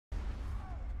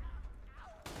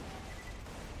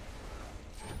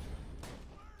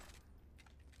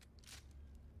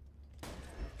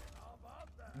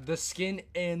the skin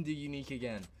and the unique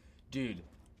again. Dude.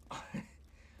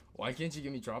 Why can't you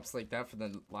give me drops like that for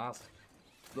the last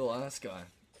guy?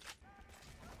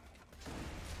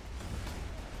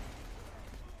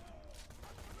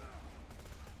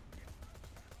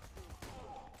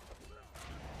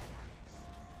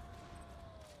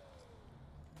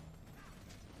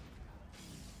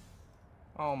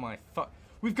 Oh my fuck.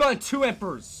 We've gotten 2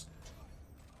 Emperors!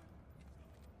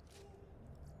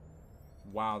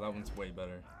 Wow, that one's way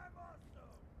better.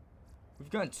 We've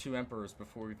gotten 2 Emperors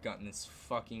before we've gotten this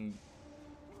fucking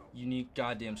unique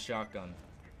goddamn shotgun.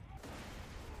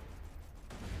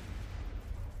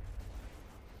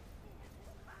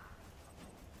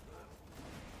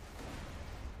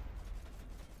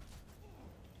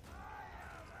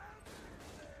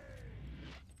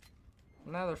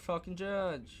 Another fucking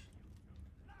judge.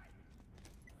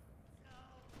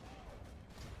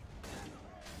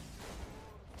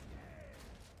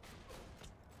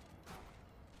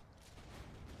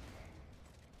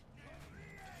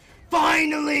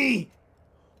 Finally!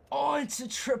 Oh, it's a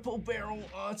triple barrel.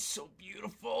 Oh, it's so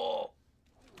beautiful.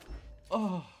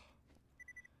 Oh.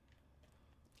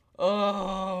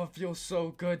 Oh, it feels so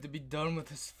good to be done with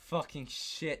this fucking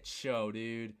shit show,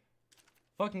 dude.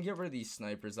 Fucking get rid of these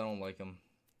snipers. I don't like them.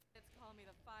 Call me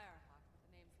the Firehawk, but the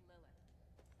name's Lilith.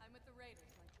 I'm with the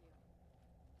Raiders like you.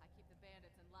 I keep the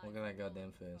bandits in line. Look at that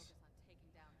goddamn face.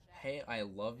 Hey, I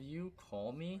love you.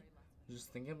 Call me.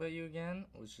 Just thinking about you again.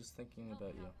 I was just thinking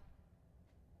about you.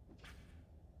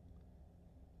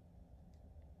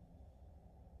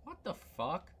 What the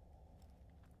fuck?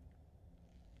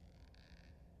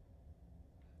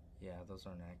 Yeah, those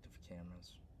aren't active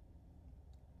cameras.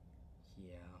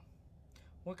 Yeah.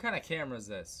 What kind of camera is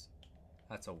this?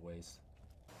 That's a waste.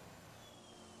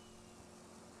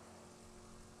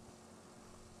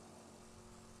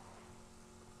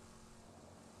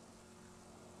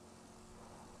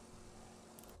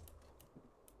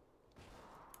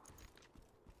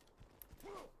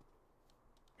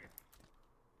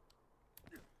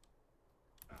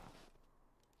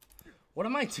 What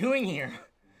am I doing here?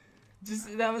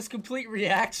 Just, that was complete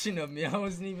reaction of me. I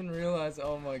wasn't even realize.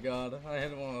 Oh my god. I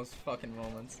had one of those fucking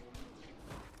moments.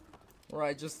 Where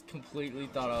I just completely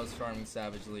thought I was farming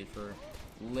savagely for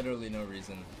literally no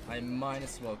reason. I might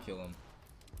as well kill him.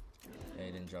 Yeah,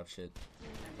 he didn't drop shit.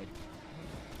 Like,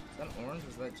 is that orange or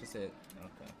is that just it?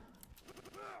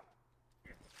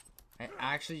 Okay.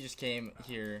 I actually just came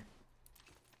here.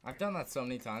 I've done that so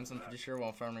many times, I'm pretty sure,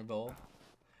 while farming bowl.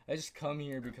 I just come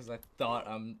here because I thought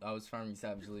I was farming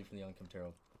savagely for the Uncome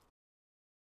Tarot.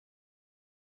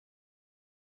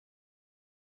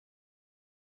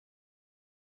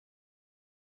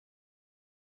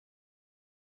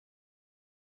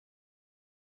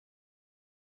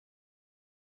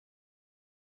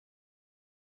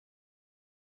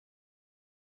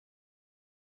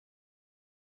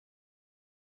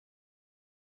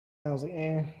 I was like,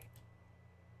 eh.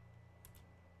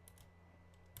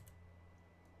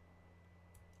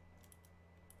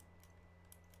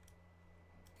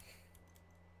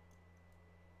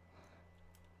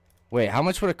 Wait, how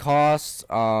much would it cost?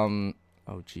 Oh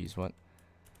geez, what?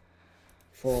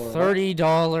 For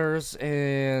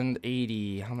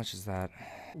 $30.80. How much is that?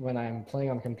 when I'm playing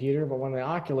on the computer, but when the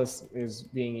Oculus is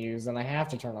being used, then I have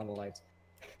to turn on the lights.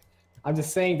 I'm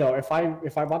just saying though, if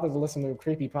I bother to listen to a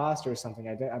creepy pasta or something,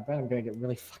 I bet I'm gonna get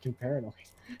really fucking paranoid.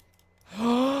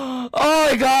 Oh,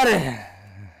 I got it!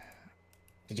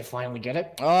 Did you finally get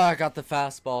it? Oh, I got the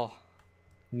fastball.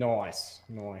 Nice,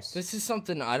 nice. This is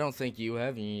something I don't think you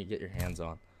have and you need to get your hands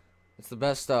on. It's the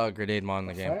best grenade mod in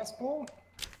the game. Fastball?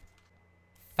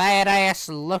 Fat ass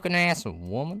looking ass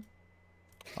woman.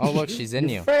 Oh look, she's in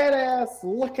you. Fat ass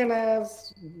looking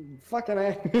ass fucking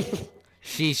ass.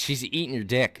 She's eating your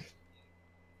dick.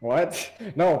 What?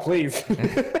 No, please.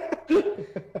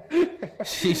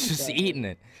 She's just eating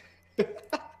it.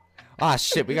 Ah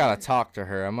shit, we gotta talk to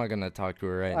her. I'm not gonna talk to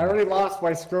her right now. I already lost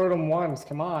my scrotum once.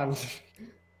 Come on.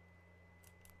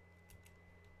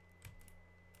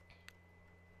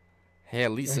 Hey,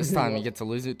 at least this time you get to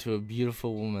lose it to a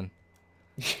beautiful woman.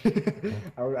 I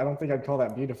don't think I'd call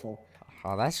that beautiful.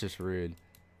 Oh, that's just rude.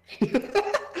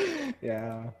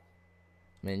 Yeah.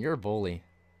 Man, you're a bully.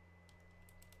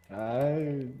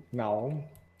 No.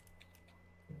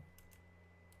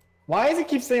 Why does it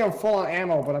keep saying I'm full on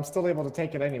ammo, but I'm still able to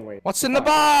take it anyway? What's in the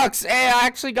box? Hey, I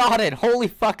actually got it. Holy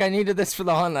fuck, I needed this for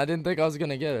the hunt. I didn't think I was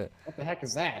gonna get it. What the heck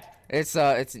is that? It's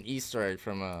an Easter egg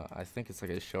from I think it's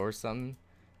like a show or something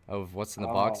of what's in the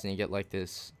box, and you get like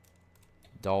this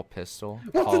doll pistol.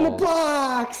 What's in the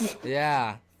box?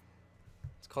 Yeah.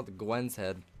 It's called the Gwen's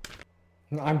head.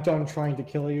 I'm done trying to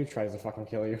kill you. Tries to fucking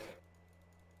kill you.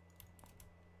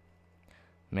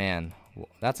 Man,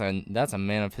 that's a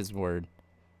man of his word.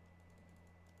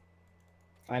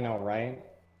 I know, right?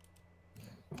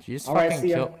 You just All right, fucking see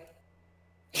ya.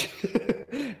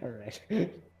 kill. All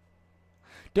right.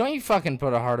 Don't you fucking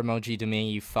put a heart emoji to me,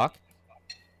 you fuck.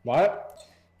 What?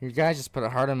 Your guy just put a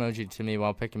heart emoji to me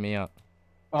while picking me up.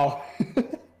 Oh. You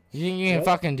think you can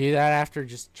fucking do that after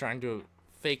just trying to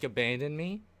fake abandon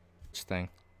me? Which thing?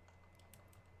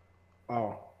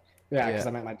 Oh. Yeah, because Yeah.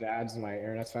 I'm at my dad's and my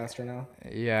internet's faster now.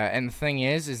 Yeah, and the thing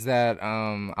is that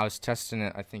I was testing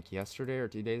it I think yesterday or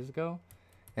 2 days ago,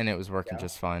 and it was working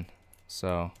just fine.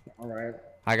 So All right.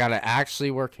 I got it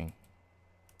actually working.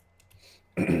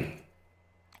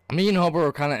 Me and Hober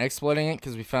were kind of exploiting it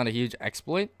because we found a huge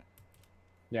exploit.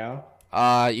 Yeah.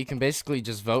 You can basically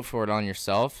just vote for it on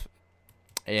yourself,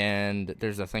 and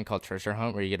there's a thing called treasure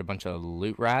hunt where you get a bunch of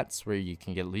loot rats where you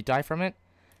can get loot die from it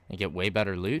and get way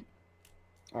better loot.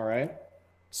 All right.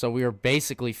 So we were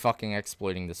basically fucking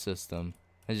exploiting the system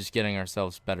and just getting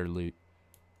ourselves better loot.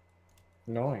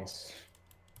 Nice.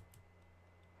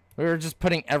 We were just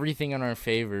putting everything in our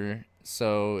favor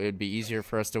so it'd be easier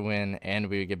for us to win and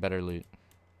we would get better loot.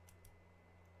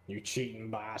 You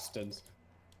cheating bastards.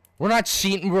 We're not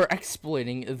cheating, we're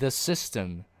exploiting the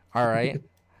system, alright?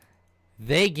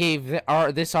 They gave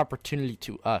this opportunity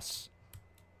to us.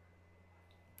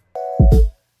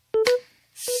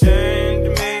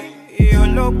 Send me your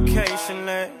location,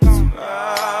 let's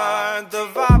ride.